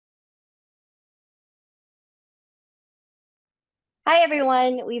Hi,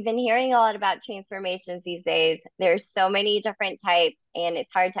 everyone. We've been hearing a lot about transformations these days. There's so many different types, and it's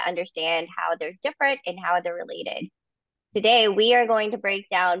hard to understand how they're different and how they're related. Today, we are going to break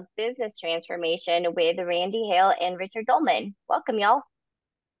down business transformation with Randy Hale and Richard Dolman. Welcome, y'all.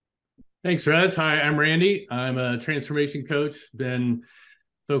 Thanks, Rez. Hi, I'm Randy. I'm a transformation coach, been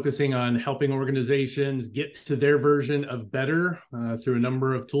focusing on helping organizations get to their version of better through a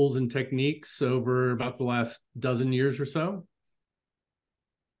number of tools and techniques over about the last dozen years or so.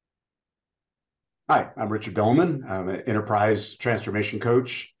 Hi, I'm Richard Dolman. I'm an enterprise transformation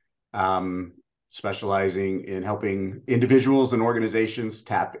coach, um, specializing in helping individuals and organizations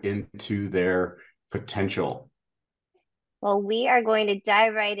tap into their potential. Well, we are going to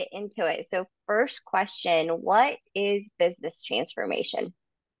dive right into it. So, first question, what is business transformation?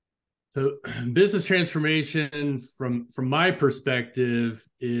 So, business transformation, from my perspective,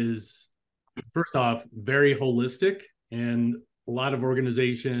 is first off very holistic, and a lot of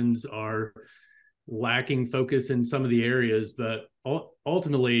organizations are lacking focus in some of the areas, but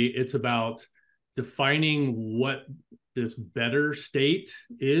ultimately it's about defining what this better state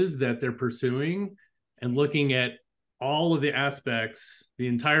is that they're pursuing and looking at all of the aspects, the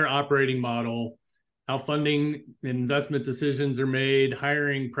entire operating model, how funding and investment decisions are made,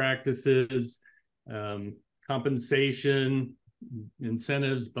 hiring practices, compensation,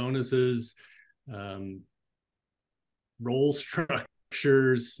 incentives, bonuses, um, role structures,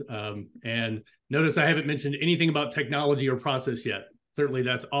 and notice I haven't mentioned anything about technology or process yet. Certainly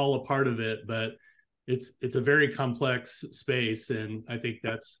that's all a part of it, but it's a very complex space, and I think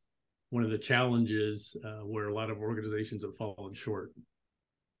that's one of the challenges where a lot of organizations have fallen short.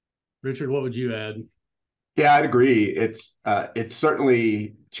 Richard, what would you add? Yeah, I'd agree. It's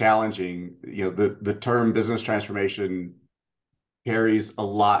certainly challenging. You know, the term business transformation carries a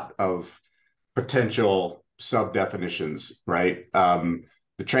lot of potential sub definitions, right?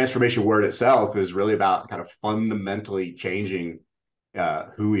 The transformation word itself is really about kind of fundamentally changing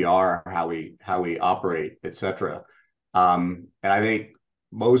who we are, how we operate, et cetera. And I think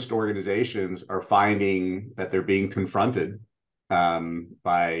most organizations are finding that they're being confronted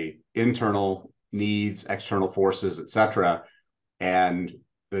by internal needs, external forces, et cetera, and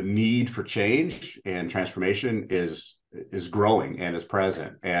the need for change and transformation is growing and is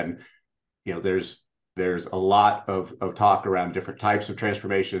present. And you know, there's a lot of talk around different types of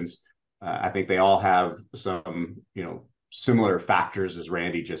transformations. I think they all have some, similar factors as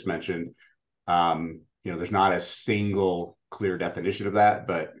Randy just mentioned. There's not a single clear definition of that,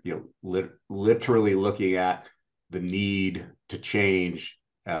 but literally looking at the need to change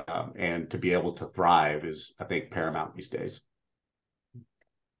and to be able to thrive is, I think, paramount these days.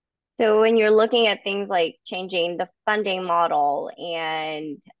 So, when you're looking at things like changing the funding model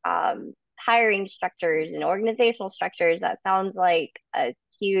and hiring structures and organizational structures, that sounds like a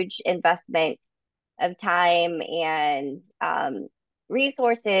huge investment of time and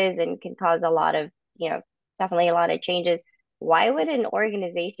resources and can cause a lot of, definitely a lot of changes. Why would an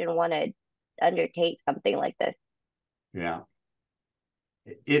organization want to undertake something like this? Yeah,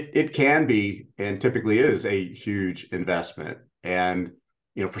 it can be and typically is a huge investment. And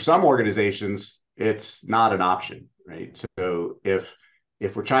for some organizations, it's not an option, right? So if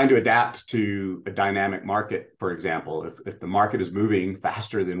we're trying to adapt to a dynamic market, for example, if the market is moving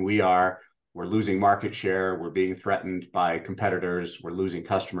faster than we are, we're losing market share, we're being threatened by competitors, we're losing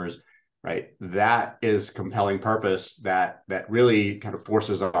customers, right? That is compelling purpose that really kind of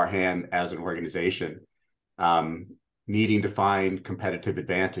forces our hand as an organization, needing to find competitive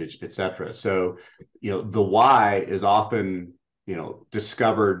advantage, et cetera. So, the why is often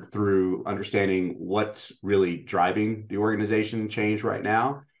discovered through understanding what's really driving the organization change right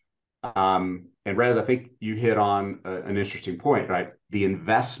now. And Rez, I think you hit on an interesting point, right? The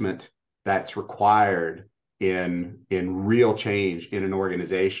investment that's required in real change in an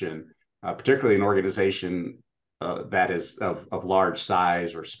organization, particularly an organization that is of large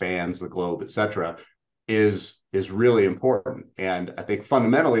size or spans the globe, et cetera, is really important. And I think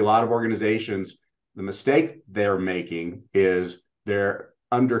fundamentally, a lot of organizations, the mistake they're making is they're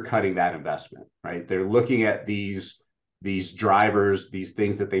undercutting that investment, right? They're looking at these drivers, these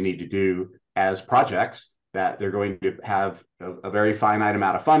things that they need to do as projects that they're going to have a very finite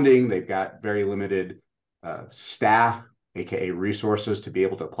amount of funding. They've got very limited staff, aka resources, to be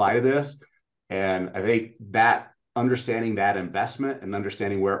able to apply to this. And I think that understanding that investment and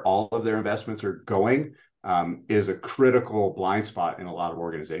understanding where all of their investments are going is a critical blind spot in a lot of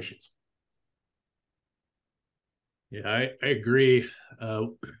organizations. Yeah, I agree.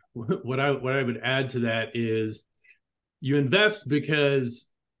 What I would add to that is you invest because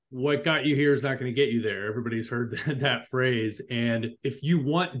what got you here is not going to get you there. Everybody's heard that phrase. And if you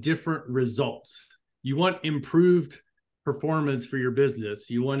want different results, you want improved performance for your business,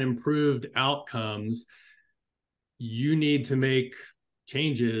 you want improved outcomes, you need to make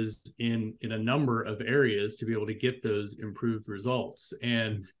changes in a number of areas to be able to get those improved results.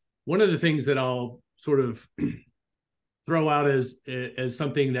 And one of the things that I'll sort of throw out as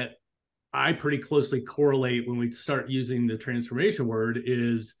something that I pretty closely correlate when we start using the transformation word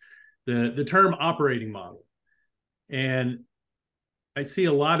is the term operating model. And I see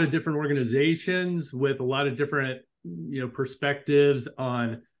a lot of different organizations with a lot of different, perspectives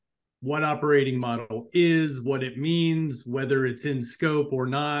on what operating model is, what it means, whether it's in scope or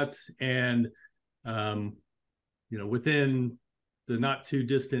not. And, within the not too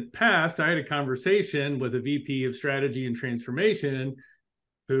distant past, I had a conversation with a VP of strategy and transformation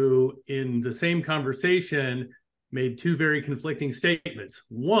who, in the same conversation, made two very conflicting statements.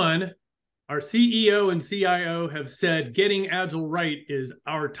 One, our CEO and CIO have said getting Agile right is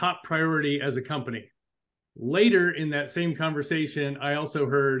our top priority as a company. Later in that same conversation, I also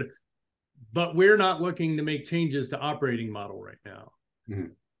heard, but we're not looking to make changes to operating model right now. Mm-hmm.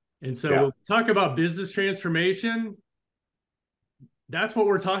 And so when we talk about business transformation, that's what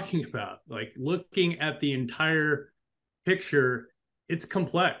we're talking about. Like looking at the entire picture, it's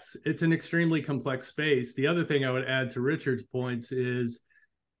complex. It's an extremely complex space. The other thing I would add to Richard's points is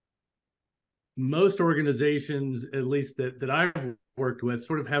most organizations, at least that I've worked with,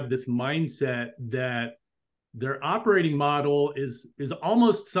 sort of have this mindset that their operating model is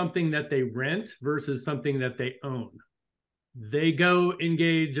almost something that they rent versus something that they own. They go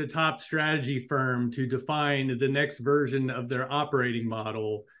engage a top strategy firm to define the next version of their operating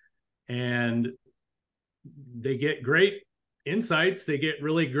model, and they get great insights, they get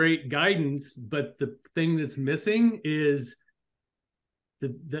really great guidance, but the thing that's missing is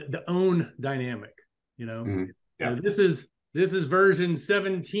the own dynamic. Mm-hmm. Yeah. This is version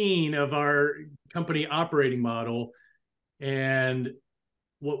 17 of our company operating model. And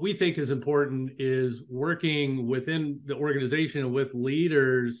what we think is important is working within the organization with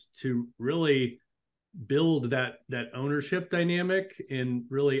leaders to really build that ownership dynamic and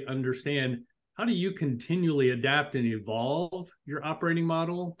really understand how do you continually adapt and evolve your operating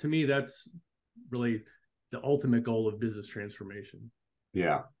model. To me, that's really the ultimate goal of business transformation.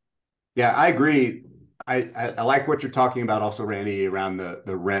 Yeah, I agree. I like what you're talking about also, Randy, around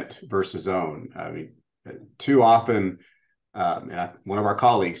the rent versus own. I mean, too often, one of our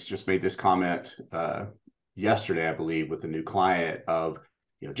colleagues just made this comment yesterday, I believe, with a new client of,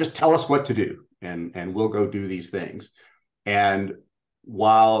 just tell us what to do and we'll go do these things. And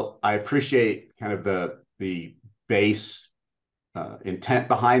while I appreciate kind of the base intent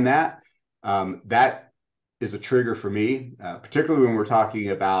behind that, that is a trigger for me, particularly when we're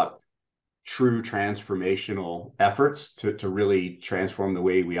talking about true transformational efforts to really transform the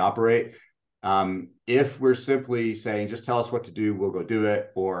way we operate. If we're simply saying, just tell us what to do, we'll go do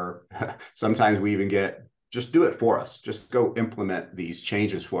it, or sometimes we even get, just do it for us, just go implement these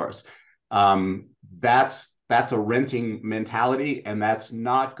changes for us. That's a renting mentality, and that's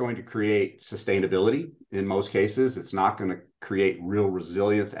not going to create sustainability in most cases. It's not going to create real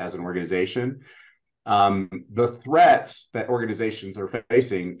resilience as an organization. The threats that organizations are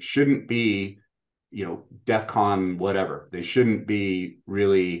facing shouldn't be, DEFCON whatever. They shouldn't be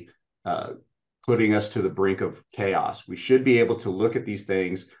really putting us to the brink of chaos. We should be able to look at these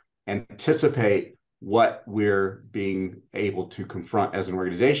things, anticipate what we're being able to confront as an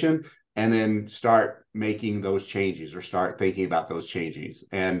organization, and then start making those changes or start thinking about those changes.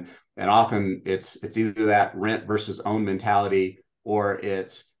 And often it's either that rent versus own mentality, or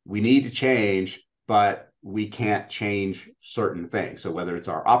it's we need to change, but we can't change certain things. So whether it's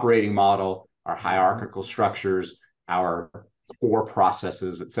our operating model, our hierarchical structures, our core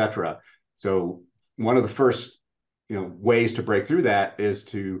processes, et cetera. So one of the first ways to break through that is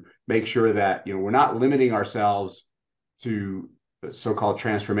to make sure that we're not limiting ourselves to so-called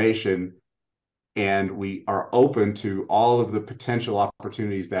transformation, and we are open to all of the potential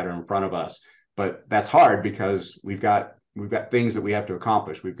opportunities that are in front of us. But that's hard because we've got things that we have to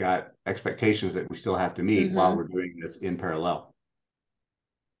accomplish. We've got expectations that we still have to meet while we're doing this in parallel.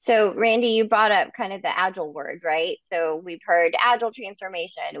 So, Randy, you brought up kind of the Agile word, right? So we've heard Agile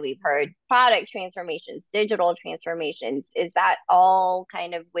transformation, we've heard product transformations, digital transformations. Is that all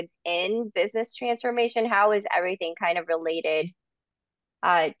kind of within business transformation? How is everything kind of related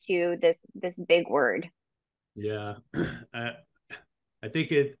to this big word? Yeah, I think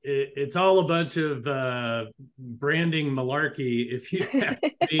it's all a bunch of branding malarkey, if you ask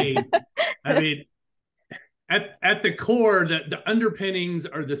me. I mean, at the core, the underpinnings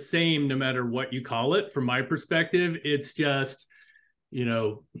are the same no matter what you call it. From my perspective, it's just, you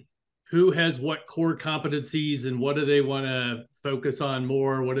know, who has what core competencies and what do they want to focus on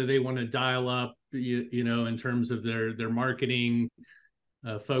more? What do they want to dial up, you know, in terms of their marketing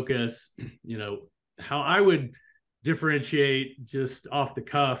focus? You know, how I would differentiate just off the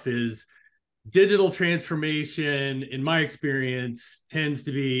cuff is digital transformation, in my experience, tends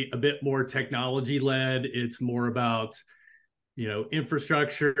to be a bit more technology led. It's more about, you know,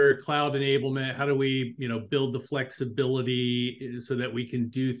 infrastructure, cloud enablement. How do we, you know, build the flexibility so that we can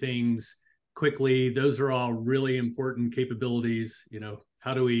do things quickly? Those are all really important capabilities. You know,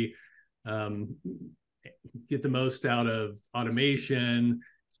 how do we get the most out of automation?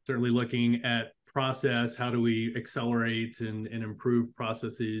 Certainly looking at process, how do we accelerate and improve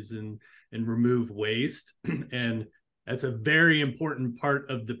processes and remove waste? And that's a very important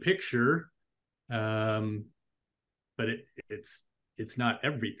part of the picture. But it's not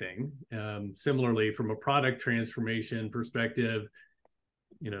everything. Similarly, from a product transformation perspective,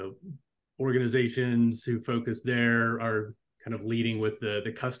 you know, organizations who focus there are kind of leading with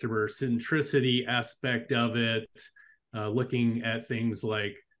the customer centricity aspect of it, looking at things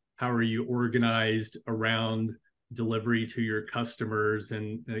like how are you organized around delivery to your customers,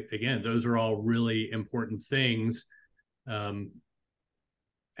 and again, those are all really important things. Agile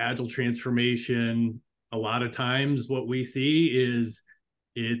transformation, a lot of times what we see is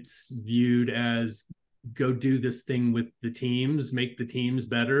it's viewed as go do this thing with the teams, make the teams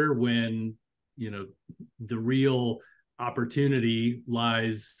better, when, you know, the real opportunity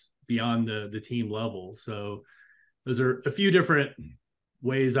lies beyond the team level. So those are a few different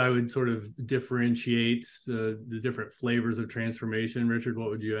ways I would sort of differentiate the different flavors of transformation. Richard,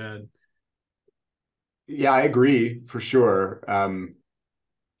 what would you add? Yeah, I agree for sure.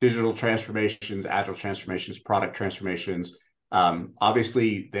 Digital transformations, agile transformations, product transformations.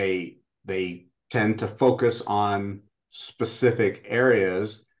 Obviously, they tend to focus on specific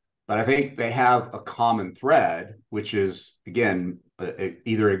areas, but I think they have a common thread, which is, again,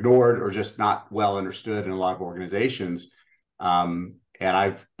 either ignored or just not well understood in a lot of organizations. And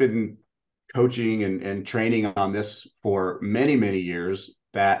I've been coaching and training on this for many, many years.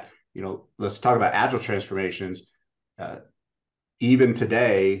 That, you know, let's talk about agile transformations. Even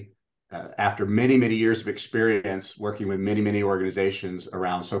today, after many, many years of experience working with many, many organizations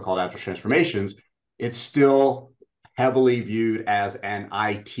around so-called agile transformations, it's still heavily viewed as an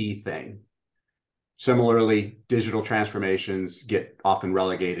IT thing. Similarly, digital transformations get often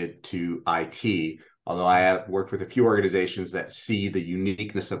relegated to IT, although I have worked with a few organizations that see the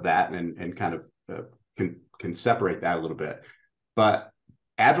uniqueness of that and kind of can separate that a little bit. But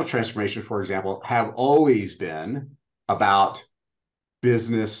agile transformation, for example, have always been about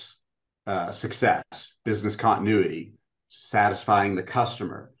business success, business continuity, satisfying the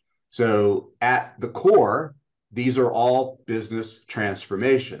customer. So at the core, these are all business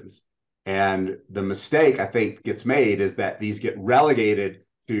transformations. And the mistake I think gets made is that these get relegated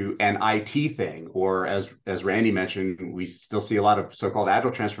to an IT thing, or as Randy mentioned, we still see a lot of so-called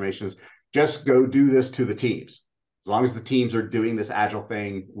agile transformations. Just go do this to the teams. As long as the teams are doing this agile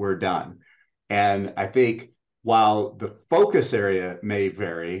thing, we're done. And I think while the focus area may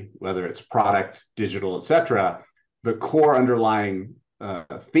vary, whether it's product, digital, et cetera, the core underlying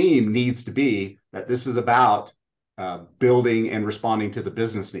theme needs to be that this is about building and responding to the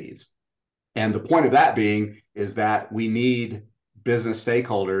business needs. And the point of that being is that we need business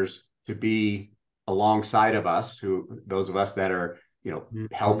stakeholders to be alongside of us, those of us that are, you know,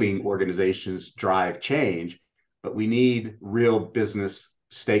 helping organizations drive change, but we need real business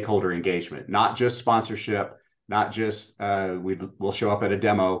stakeholder engagement, not just sponsorship, not just we'll show up at a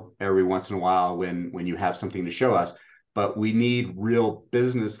demo every once in a while when you have something to show us, but we need real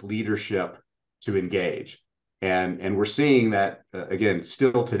business leadership to engage. And we're seeing that, again,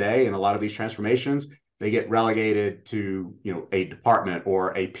 still today in a lot of these transformations, they get relegated to, you know, a department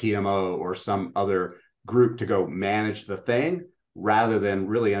or a PMO or some other group to go manage the thing, rather than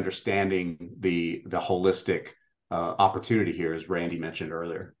really understanding the holistic opportunity here, as Randy mentioned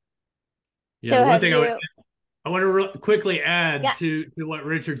earlier. Yeah, So one have thing you, I want to quickly add yeah, to what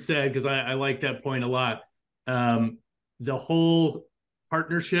Richard said, because I like that point a lot. The whole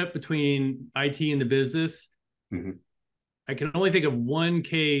partnership between IT and the business. Mm-hmm. I can only think of one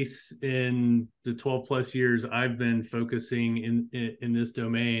case in the 12 plus years I've been focusing in this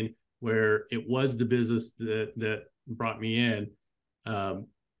domain where it was the business that brought me in.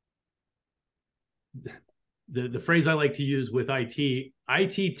 The phrase I like to use with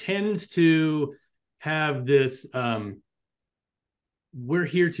IT tends to have this we're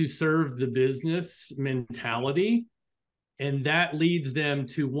here to serve the business mentality. And that leads them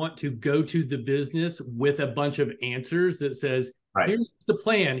to want to go to the business with a bunch of answers that says, Right. here's the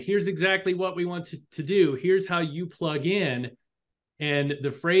plan. Here's exactly what we want to do. Here's how you plug in. And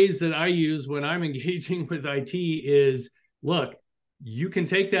the phrase that I use when I'm engaging with IT is, look, you can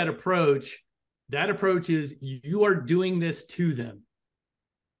take that approach. That approach is you are doing this to them.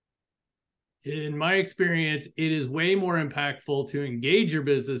 In my experience, it is way more impactful to engage your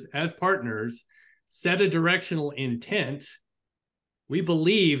business as partners, set a directional intent. We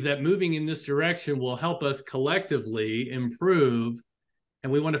believe that moving in this direction will help us collectively improve,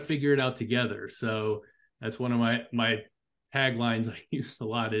 and we want to figure it out together. So that's one of my taglines I use a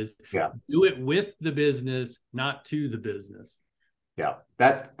lot is Yeah. do it with the business, not to the business. Yeah,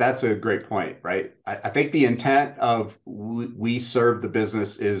 that's a great point, right? I think the intent of we serve the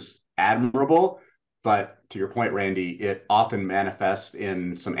business is admirable, but to your point, Randy, it often manifests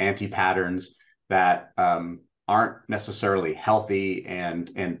in some anti-patterns that aren't necessarily healthy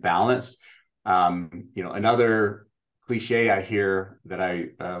and balanced. Another cliche I hear that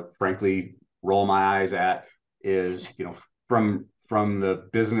I frankly roll my eyes at is, from the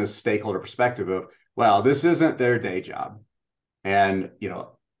business stakeholder perspective of, well, this isn't their day job. And,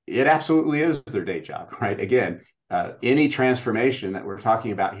 it absolutely is their day job, right? Again, any transformation that we're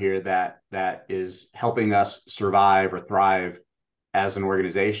talking about here that is helping us survive or thrive as an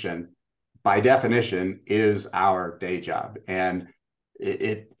organization, by definition, is our day job. And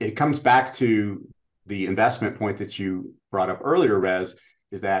it comes back to the investment point that you brought up earlier, Rez,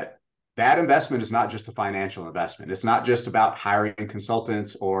 is that investment is not just a financial investment. It's not just about hiring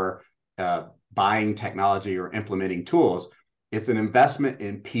consultants or buying technology or implementing tools. It's an investment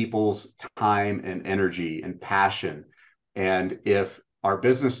in people's time and energy and passion. And if our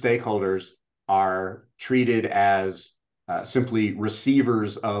business stakeholders are treated as simply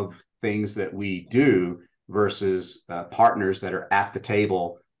receivers of things that we do versus partners that are at the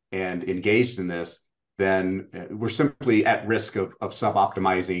table and engaged in this, then we're simply at risk of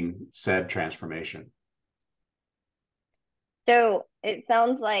sub-optimizing said transformation. So it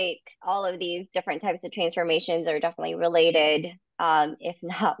sounds like all of these different types of transformations are definitely related, if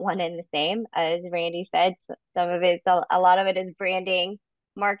not one and the same. As Randy said, some of it, a lot of it is branding,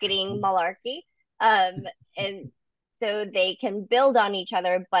 marketing, malarkey. And so they can build on each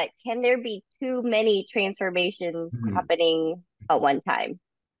other, but can there be too many transformations happening at one time?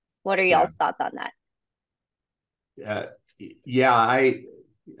 What are Yeah. y'all's thoughts on that? Uh, yeah, I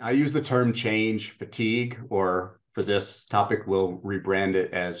use the term change fatigue, or for this topic, we'll rebrand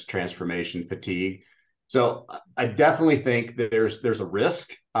it as transformation fatigue. So I definitely think that there's a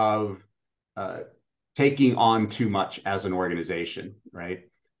risk of taking on too much as an organization, right?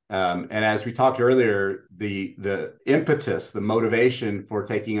 And as we talked earlier, the impetus, the motivation for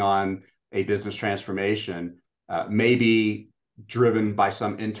taking on a business transformation may be driven by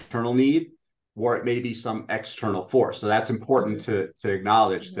some internal need, or it may be some external force. So that's important to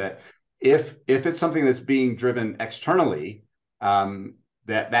acknowledge that if it's something that's being driven externally,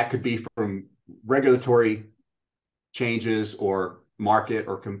 that could be from regulatory changes or market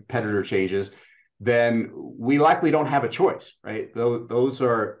or competitor changes, then we likely don't have a choice, right? Those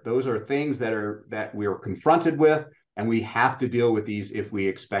are things that we are confronted with, and we have to deal with these if we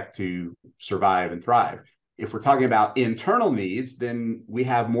expect to survive and thrive. If we're talking about internal needs, then we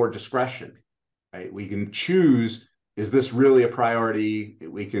have more discretion, right? We can choose, is this really a priority?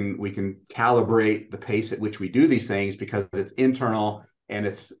 We can calibrate the pace at which we do these things because it's internal and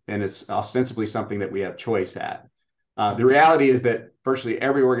it's ostensibly something that we have choice at. The reality is that virtually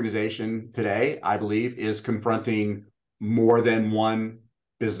every organization today, I believe, is confronting more than one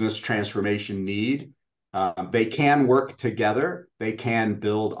business transformation need. They can work together. They can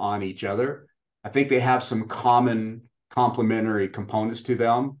build on each other. I think they have some common complementary components to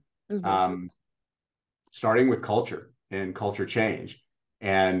them, starting with culture and culture change.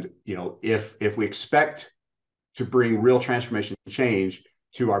 And if we expect to bring real transformation change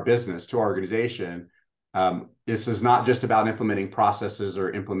to our business, to our organization, this is not just about implementing processes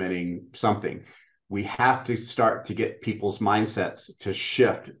or implementing something. We have to start to get people's mindsets to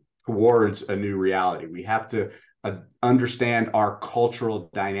shift towards a new reality. We have to understand our cultural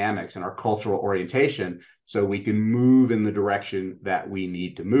dynamics and our cultural orientation so we can move in the direction that we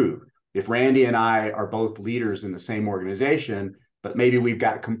need to move. If Randy and I are both leaders in the same organization, but maybe we've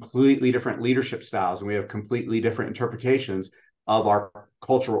got completely different leadership styles and we have completely different interpretations of our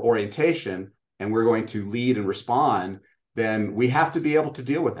cultural orientation, and we're going to lead and respond, then we have to be able to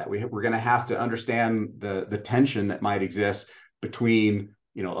deal with that. We're going to have to understand the tension that might exist between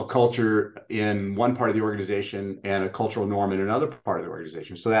a culture in one part of the organization and a cultural norm in another part of the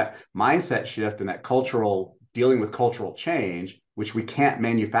organization. So that mindset shift and that cultural dealing with cultural change, which we can't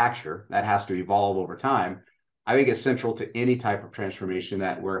manufacture, that has to evolve over time, I think is central to any type of transformation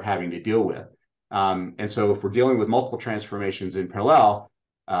that we're having to deal with. And so if we're dealing with multiple transformations in parallel,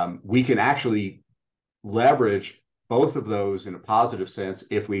 we can actually leverage both of those in a positive sense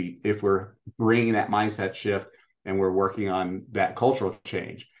if we're bringing that mindset shift and we're working on that cultural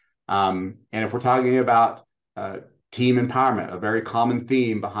change. And if we're talking about team empowerment, a very common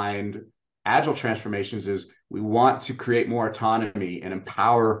theme behind agile transformations is we want to create more autonomy and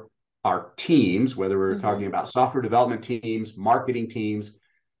empower our teams, whether we're talking about software development teams, marketing teams,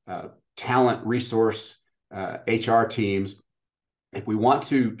 talent resource, HR teams. If we want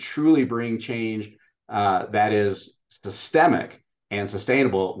to truly bring change that is systemic and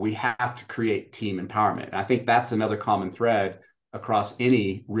sustainable, we have to create team empowerment. And I think that's another common thread across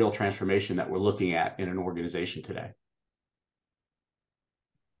any real transformation that we're looking at in an organization today.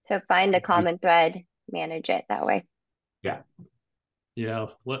 So find a common thread, manage it that way. Yeah. Yeah,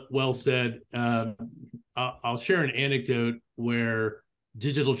 well said. I'll share an anecdote where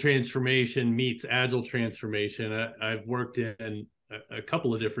digital transformation meets agile transformation. I've worked in a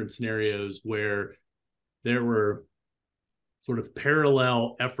couple of different scenarios where there were sort of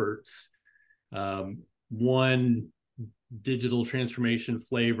parallel efforts. One digital transformation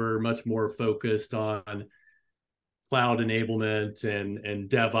flavor, much more focused on cloud enablement and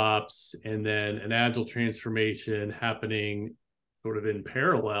DevOps, and then an agile transformation happening sort of in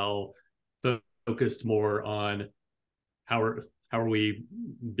parallel, focused more on how are we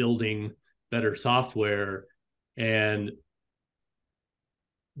building better software. And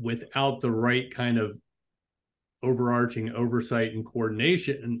without the right kind of overarching oversight and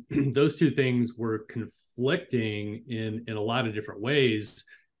coordination, those two things were conflicting in a lot of different ways.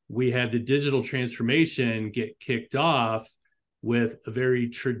 We had the digital transformation get kicked off with a very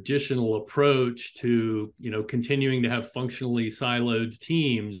traditional approach to, continuing to have functionally siloed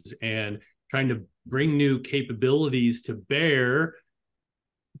teams and trying to bring new capabilities to bear,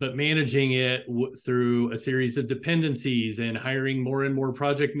 but managing it through a series of dependencies and hiring more and more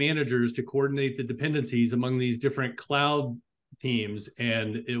project managers to coordinate the dependencies among these different cloud teams.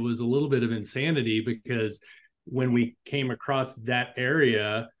 And it was a little bit of insanity, because when we came across that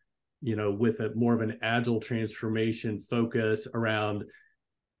area, with a more of an agile transformation focus around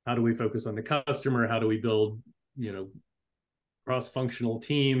how do we focus on the customer, how do we build, cross-functional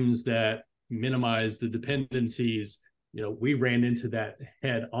teams that minimize the dependencies, we ran into that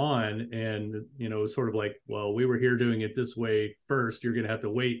head on. And, sort of like, well, we were here doing it this way first. You're going to have to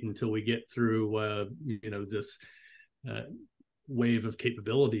wait until we get through, this wave of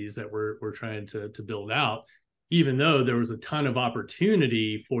capabilities that we're trying to build out, even though there was a ton of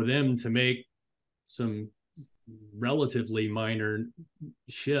opportunity for them to make some relatively minor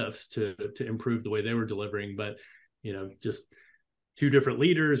shifts to improve the way they were delivering. But, just two different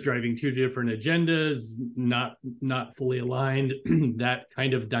leaders driving two different agendas, not fully aligned. That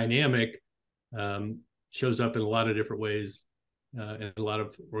kind of dynamic shows up in a lot of different ways in a lot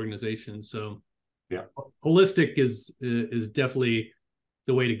of organizations. So yeah, holistic is definitely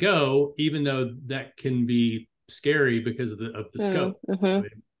the way to go, even though that can be scary because of the scope. Mm-hmm.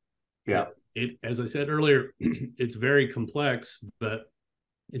 Yeah. It, as I said earlier, it's very complex, but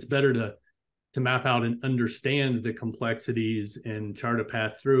it's better to map out and understand the complexities and chart a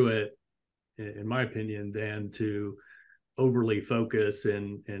path through it, in my opinion, than to overly focus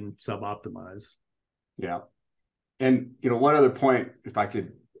and sub-optimize. Yeah. And, one other point, if I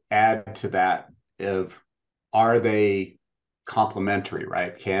could add to that, are they complementary,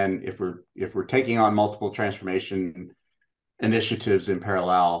 right? If we're taking on multiple transformation initiatives in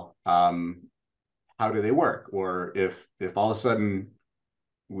parallel, how do they work? Or if all of a sudden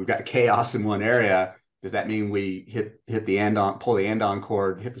we've got chaos in one area, does that mean we pull the end on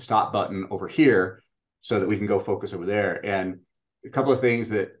cord, hit the stop button over here so that we can go focus over there? And a couple of things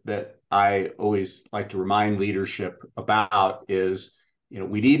that I always like to remind leadership about is,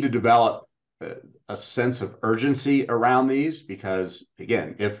 we need to develop a sense of urgency around these, because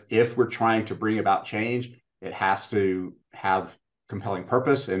again, if we're trying to bring about change, it has to have compelling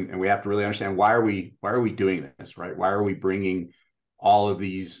purpose, and we have to really understand why are we doing this, right? Why are we bringing all of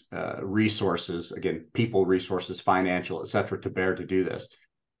these resources, again, people resources, financial, et cetera, to bear to do this?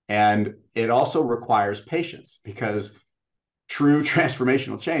 And it also requires patience, because true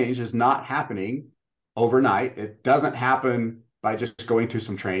transformational change is not happening overnight. It doesn't happen by just going to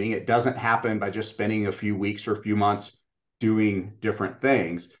some training. It doesn't happen by just spending a few weeks or a few months doing different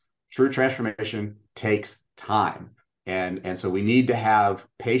things. True transformation takes time. And so we need to have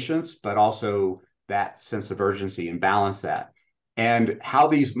patience, but also that sense of urgency and balance that. And how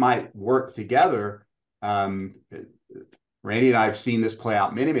these might work together, Randy and I have seen this play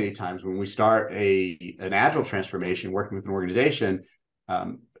out many, many times when we start an agile transformation working with an organization.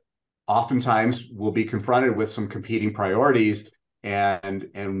 Oftentimes we'll be confronted with some competing priorities, and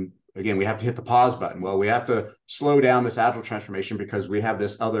again, we have to hit the pause button. Well, we have to slow down this agile transformation because we have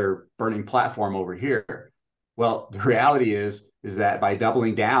this other burning platform over here. Well, the reality is that by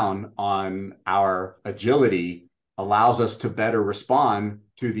doubling down on our agility allows us to better respond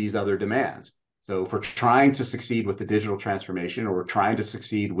to these other demands. So if we're trying to succeed with the digital transformation, or we're trying to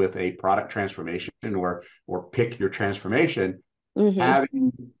succeed with a product transformation, or pick your transformation, Mm-hmm.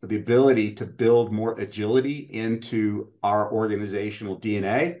 having the ability to build more agility into our organizational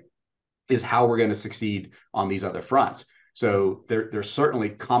DNA is how we're going to succeed on these other fronts. So there's certainly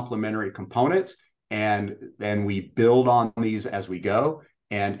complementary components, and then we build on these as we go.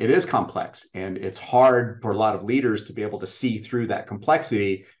 And it is complex, and it's hard for a lot of leaders to be able to see through that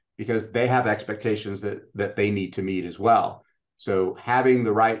complexity because they have expectations that they need to meet as well. So having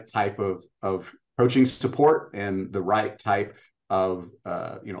the right type of coaching support and the right type of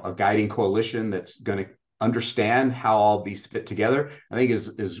a guiding coalition that's going to understand how all these fit together, I think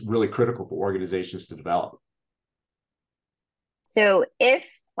is really critical for organizations to develop. So if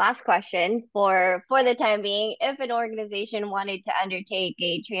last question for the time being, if an organization wanted to undertake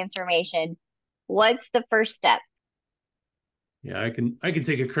a transformation, what's the first step? Yeah, I can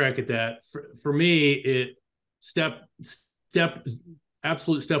take a crack at that. For me, step step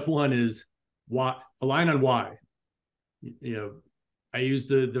absolute step one is why, align on why. You know, I use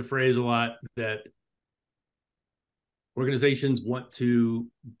the phrase a lot that organizations want to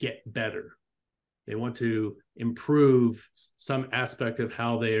get better. They want to improve some aspect of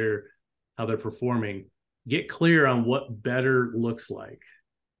how they're performing. Get clear on what better looks like,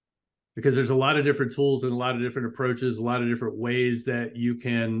 because there's a lot of different tools and a lot of different approaches, a lot of different ways that you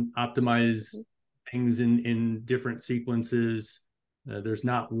can optimize things in different sequences. There's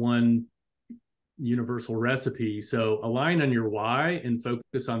not one universal recipe. So align on your why and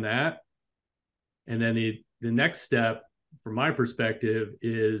focus on that. And then the next step, from my perspective,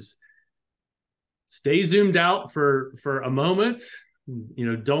 is stay zoomed out for a moment.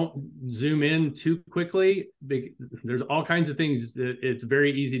 Don't zoom in too quickly. There's all kinds of things that it's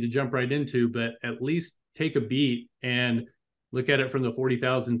very easy to jump right into, but at least take a beat and look at it from the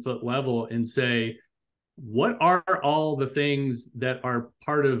 40,000-foot level and say, what are all the things that are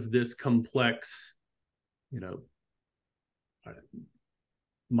part of this complex,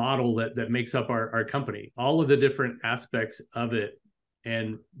 model that makes up our company, all of the different aspects of it,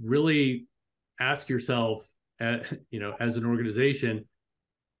 and really ask yourself, as an organization,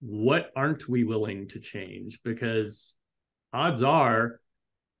 what aren't we willing to change? Because odds are,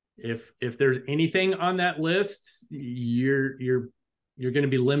 if there's anything on that list, you're going to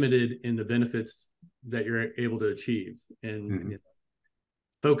be limited in the benefits that you're able to achieve. And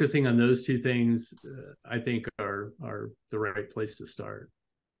focusing on those two things, I think are the right place to start.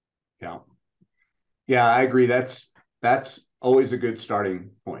 Yeah, I agree. That's always a good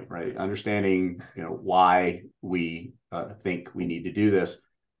starting point, right? Understanding, why we think we need to do this.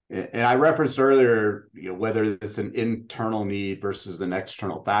 And I referenced earlier, whether it's an internal need versus an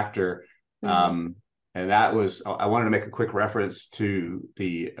external factor. And that was, I wanted to make a quick reference to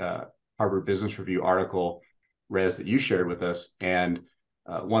the Harvard Business Review article, Rez, that you shared with us. And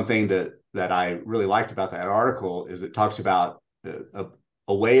one thing that I really liked about that article is it talks about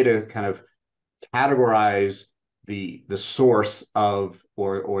a way to kind of categorize the source of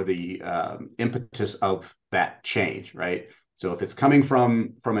or the impetus of that change, right? So if it's coming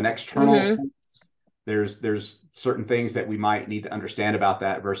from an external, there's certain things that we might need to understand about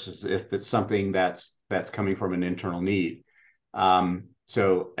that versus if it's something that's coming from an internal need.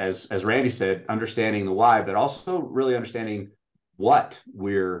 So as Randy said, understanding the why, but also really understanding what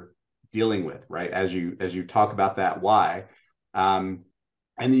we're dealing with, right? As you talk about that why. And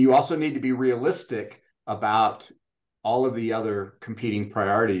then you also need to be realistic about all of the other competing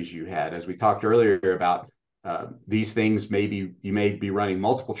priorities you had. As we talked earlier about these things, maybe you may be running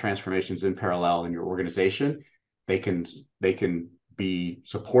multiple transformations in parallel in your organization. They can be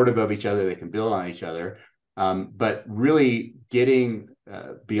supportive of each other. They can build on each other. But really getting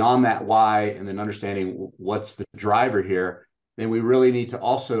beyond that why and then understanding what's the driver here, then we really need to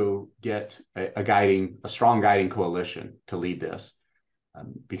also get a strong guiding coalition to lead this.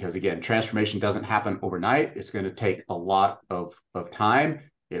 Because again, transformation doesn't happen overnight. It's going to take a lot of time.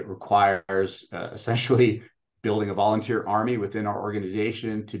 It requires essentially building a volunteer army within our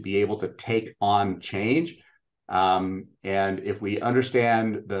organization to be able to take on change. And if we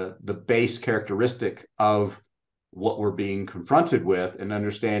understand the base characteristic of what we're being confronted with and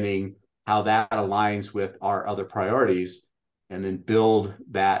understanding how that aligns with our other priorities, and then build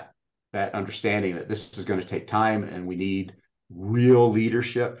that understanding that this is going to take time and we need real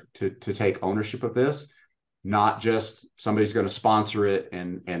leadership to take ownership of this, not just somebody's going to sponsor it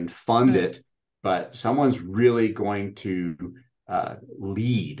and fund it, but someone's really going to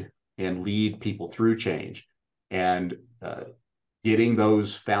lead people through change. And getting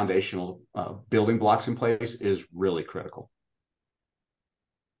those foundational building blocks in place is really critical.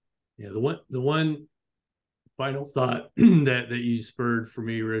 Yeah, the one final thought that you spurred for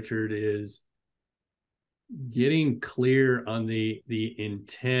me, Richard, is getting clear on the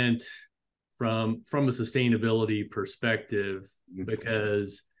intent from a sustainability perspective,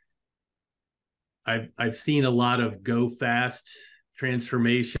 because I've seen a lot of go fast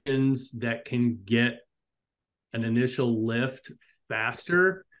transformations that can get an initial lift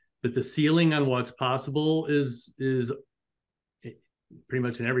faster, but the ceiling on what's possible is pretty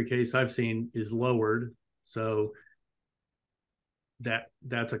much in every case I've seen is lowered. So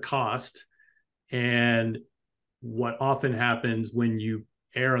that's a cost. And what often happens when you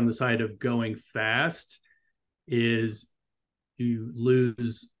err on the side of going fast is you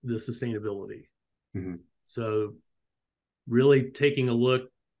lose the sustainability. Mm-hmm. So really taking a look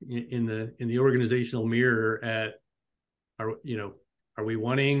in the organizational mirror at, are we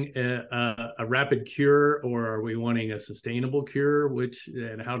wanting a rapid cure, or are we wanting a sustainable cure?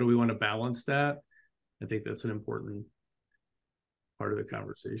 And how do we want to balance that? I think that's an important part of the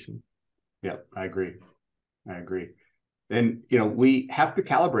conversation. Yeah, I agree. And we have to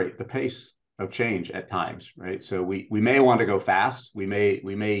calibrate the pace of change at times, right? So we may want to go fast. We may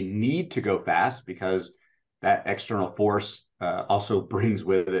need to go fast because that external force also brings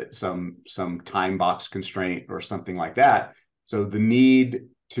with it some time box constraint or something like that. So the need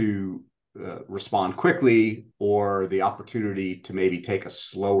to respond quickly, or the opportunity to maybe take a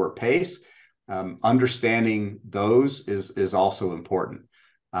slower pace, understanding those is also important.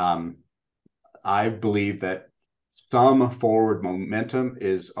 I believe that some forward momentum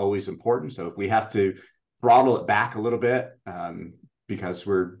is always important. So if we have to throttle it back a little bit, because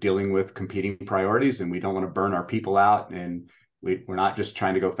we're dealing with competing priorities and we don't want to burn our people out, and we're not just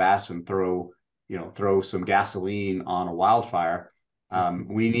trying to go fast and throw some gasoline on a wildfire.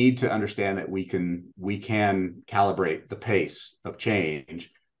 We need to understand that we can calibrate the pace of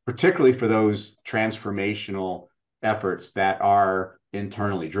change, particularly for those transformational efforts that are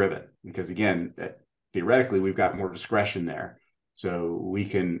internally driven, because again, theoretically we've got more discretion there, so we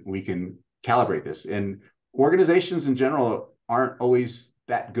can calibrate this. And organizations in general aren't always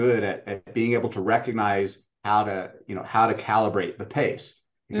that good at being able to recognize how to calibrate the pace,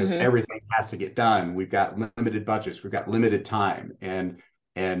 because everything has to get done. We've got limited budgets, we've got limited time,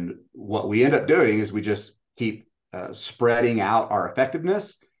 and what we end up doing is we just keep spreading out our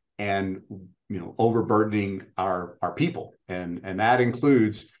effectiveness and overburdening our people, and that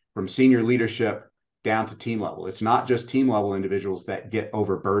includes from senior leadership down to team level. It's not just team level individuals that get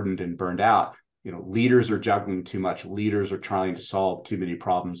overburdened and burned out. Leaders are juggling too much. Leaders are trying to solve too many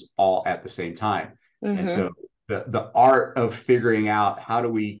problems all at the same time. And so the art of figuring out how do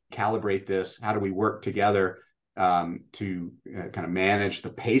we calibrate this, how do we work together to kind of manage the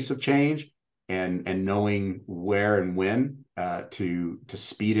pace of change, and knowing where and when to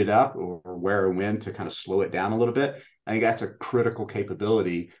speed it up, or where and when to kind of slow it down a little bit. I think that's a critical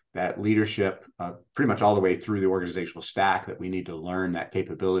capability that leadership, pretty much all the way through the organizational stack, that we need to learn that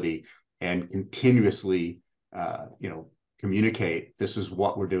capability and continuously, communicate this is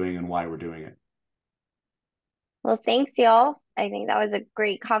what we're doing and why we're doing it. Well, thanks, y'all. I think that was a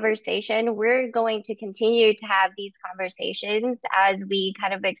great conversation. We're going to continue to have these conversations as we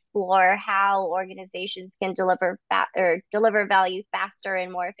kind of explore how organizations can deliver value faster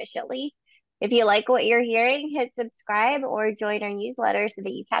and more efficiently. If you like what you're hearing, hit subscribe or join our newsletter so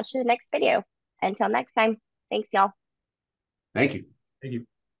that you catch the next video. Until next time, thanks, y'all. Thank you. Thank you.